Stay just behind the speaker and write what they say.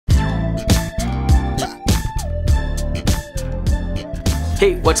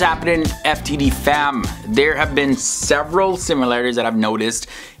Hey, what's happening, FTD fam? There have been several similarities that I've noticed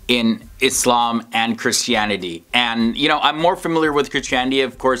in Islam and Christianity. And, you know, I'm more familiar with Christianity,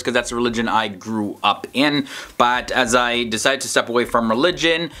 of course, because that's the religion I grew up in. But as I decided to step away from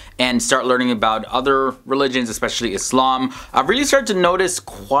religion and start learning about other religions, especially Islam, I've really started to notice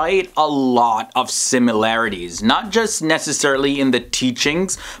quite a lot of similarities. Not just necessarily in the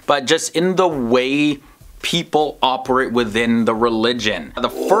teachings, but just in the way people operate within the religion.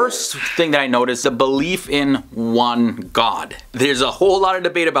 The first thing that I noticed, the belief in one God. There's a whole lot of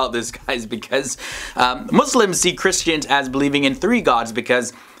debate about this, guys, because Muslims see Christians as believing in three gods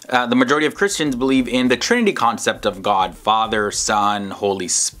because the majority of Christians believe in the Trinity concept of God, Father, Son, Holy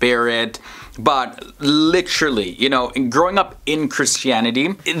Spirit. But literally, you know, growing up in Christianity,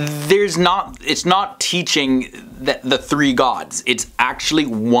 it's not teaching the three gods. It's actually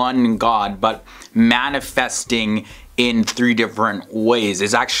one God, but manifesting in three different ways.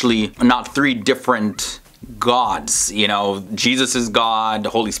 It's actually not three different gods. You know, Jesus is God, the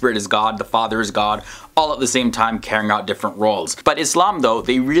Holy Spirit is God, the Father is God, all at the same time carrying out different roles. But Islam, though,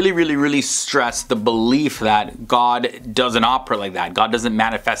 they really stress the belief that God doesn't operate like that. God doesn't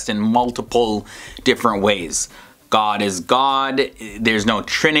manifest in multiple different ways. God is God, there's no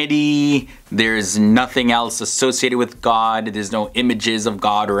Trinity, there's nothing else associated with God, there's no images of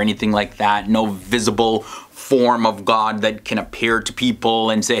God or anything like that, no visible form of God that can appear to people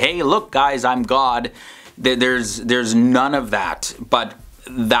and say, hey, look guys, I'm God. There's none of that. But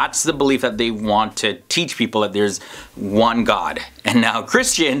that's the belief that they want to teach people, that there's one God. And now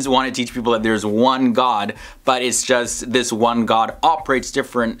Christians want to teach people that there's one God, but it's just this one God operates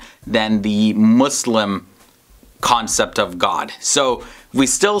different than the Muslim concept of God. So we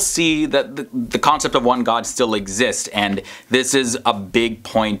still see that the concept of one God still exists, and this is a big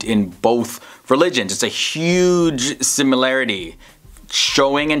point in both religions. It's a huge similarity,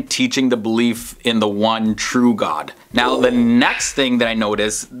 showing and teaching the belief in the one true God. Now, the next thing that I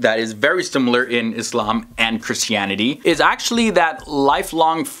notice that is very similar in Islam and Christianity is actually that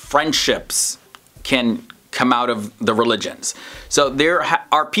lifelong friendships can come out of the religions. So there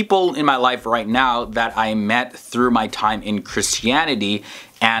are people in my life right now that I met through my time in Christianity,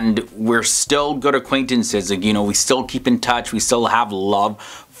 and we're still good acquaintances. You know, we still keep in touch, we still have love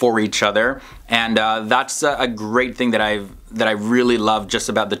for each other, and that's a great thing that I really love just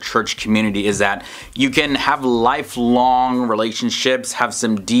about the church community, is that you can have lifelong relationships, have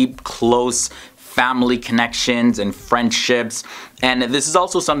some deep, close family connections and friendships. And this is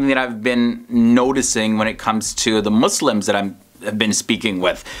also something that I've been noticing when it comes to the Muslims that I've been speaking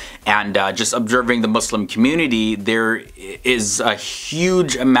with, and just observing the Muslim community. There is a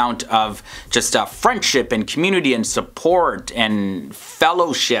huge amount of just friendship and community and support and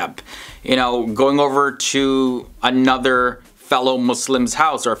fellowship. You know, going over to another fellow Muslim's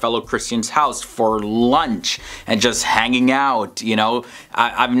house or a fellow Christian's house for lunch and just hanging out. You know,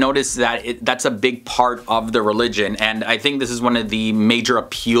 I've noticed that that's a big part of the religion, and I think this is one of the major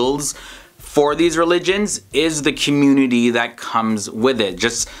appeals for these religions, is the community that comes with it,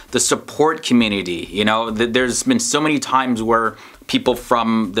 just the support community. You know, there's been so many times where people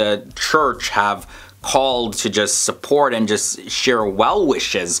from the church have called to just support and just share well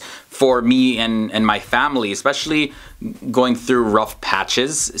wishes for me and my family, especially going through rough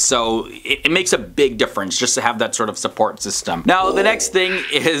patches. So it makes a big difference just to have that sort of support system. Now, the next thing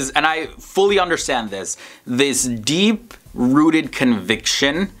is, and I fully understand this deep rooted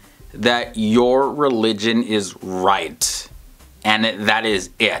conviction that your religion is right, and that is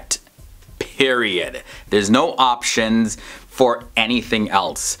it, period. There's no options for anything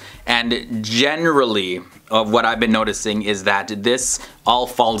else. And generally, of what I've been noticing is that this all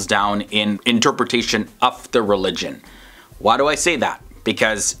falls down in interpretation of the religion. Why do I say that?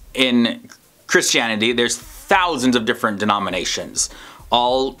 Because in Christianity, there's thousands of different denominations,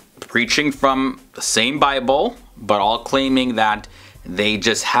 all preaching from the same Bible, but all claiming that they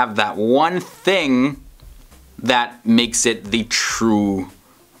just have that one thing that makes it the true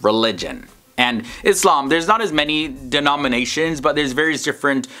religion. And Islam, there's not as many denominations, but there's various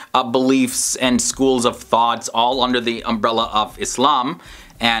different beliefs and schools of thoughts all under the umbrella of Islam.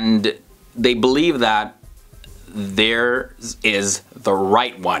 And they believe that theirs is the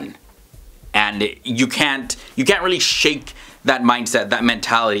right one. And you can't really shake that mindset, that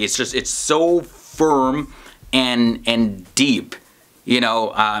mentality. It's so firm and deep. You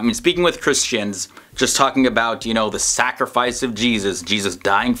know, I mean, speaking with Christians, just talking about, you know, the sacrifice of Jesus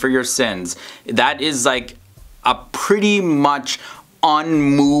dying for your sins, that is like a pretty much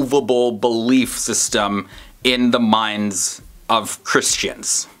unmovable belief system in the minds of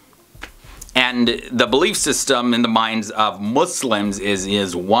Christians. And the belief system in the minds of Muslims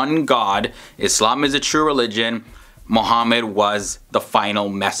is one God. Islam is a true religion. Muhammad was the final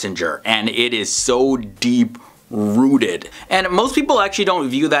messenger. And it is so deep rooted. And most people actually don't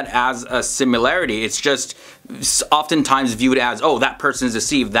view that as a similarity. It's just oftentimes viewed as, oh, that person is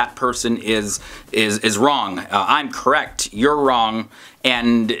deceived, that person is wrong, I'm correct, you're wrong.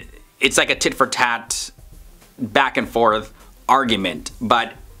 And it's like a tit for tat, back and forth argument.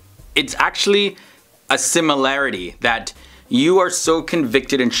 But it's actually a similarity that you are so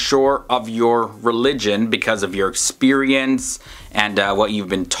convicted and sure of your religion because of your experience and what you've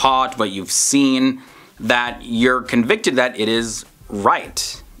been taught, what you've seen, that you're convicted that it is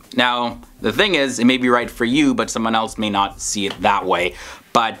right. Now, the thing is, it may be right for you, but someone else may not see it that way.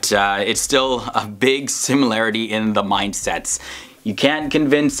 But it's still a big similarity in the mindsets. You can't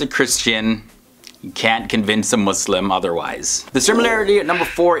convince a Christian, you can't convince a Muslim otherwise. The similarity at number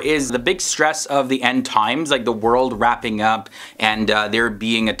 4 is the big stress of the end times, like the world wrapping up and there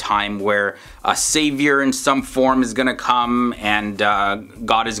being a time where a savior in some form is gonna come and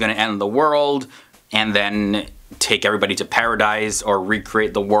God is gonna end the world and then take everybody to paradise or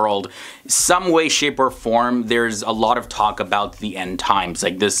recreate the world. Some way, shape, or form, there's a lot of talk about the end times.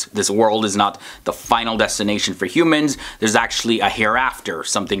 Like this world is not the final destination for humans. There's actually a hereafter,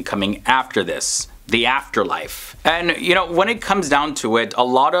 something coming after this, the afterlife. And you know, when it comes down to it, a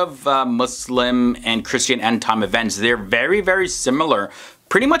lot of Muslim and Christian end time events, they're very, very similar.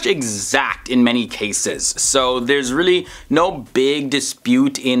 Pretty much exact in many cases. So there's really no big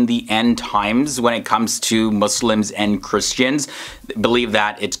dispute in the end times when it comes to Muslims and Christians. They believe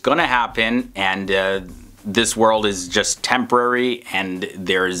that it's gonna happen and this world is just temporary and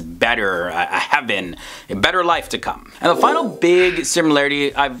there's better, a heaven, a better life to come. And the final big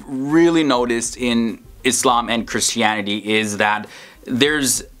similarity I've really noticed in Islam and Christianity is that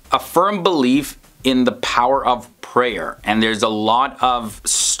there's a firm belief in the power of prayer, and there's a lot of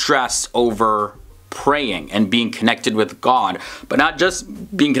stress over praying and being connected with God, but not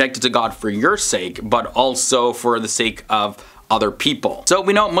just being connected to God for your sake, but also for the sake of other people. So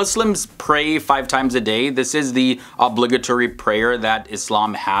we know Muslims pray 5 times a day. This is the obligatory prayer that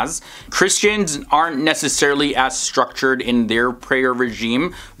Islam has. Christians aren't necessarily as structured in their prayer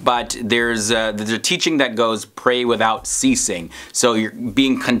regime, but there's a teaching that goes pray without ceasing. So you're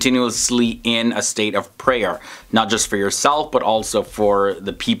being continuously in a state of prayer, not just for yourself, but also for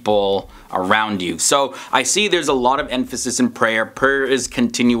the people around you. So I see there's a lot of emphasis in prayer. Prayer is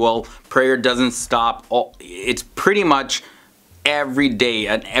continual. Prayer doesn't stop. It's pretty much every day,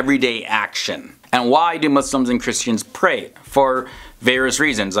 an everyday action. And why do Muslims and Christians pray? For various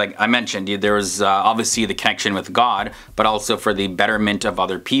reasons. Like I mentioned, there was obviously the connection with God, but also for the betterment of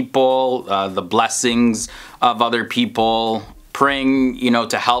other people, the blessings of other people. Praying, you know,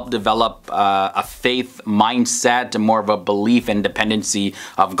 to help develop a faith mindset, more of a belief and dependency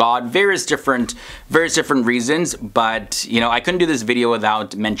of God. Various different reasons, but you know, I couldn't do this video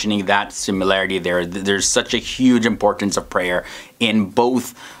without mentioning that similarity there. There's such a huge importance of prayer in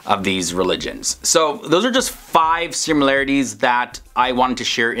both of these religions. So those are just 5 similarities that I wanted to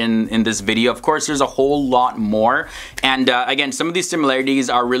share in this video. Of course, there's a whole lot more. And again, some of these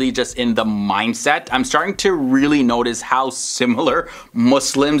similarities are really just in the mindset. I'm starting to really notice how similar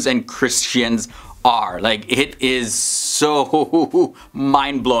Muslims and Christians are. Like, it is so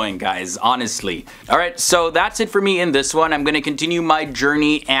mind-blowing, guys, honestly. All right, so that's it for me in this one. I'm gonna continue my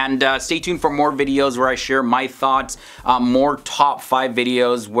journey, and stay tuned for more videos where I share my thoughts, more top 5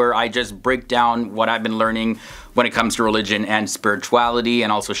 videos where I just break down what I've been learning when it comes to religion and spirituality,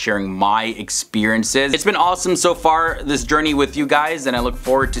 and also sharing my experiences. It's been awesome so far, this journey with you guys, and I look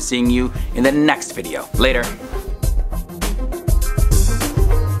forward to seeing you in the next video. Later.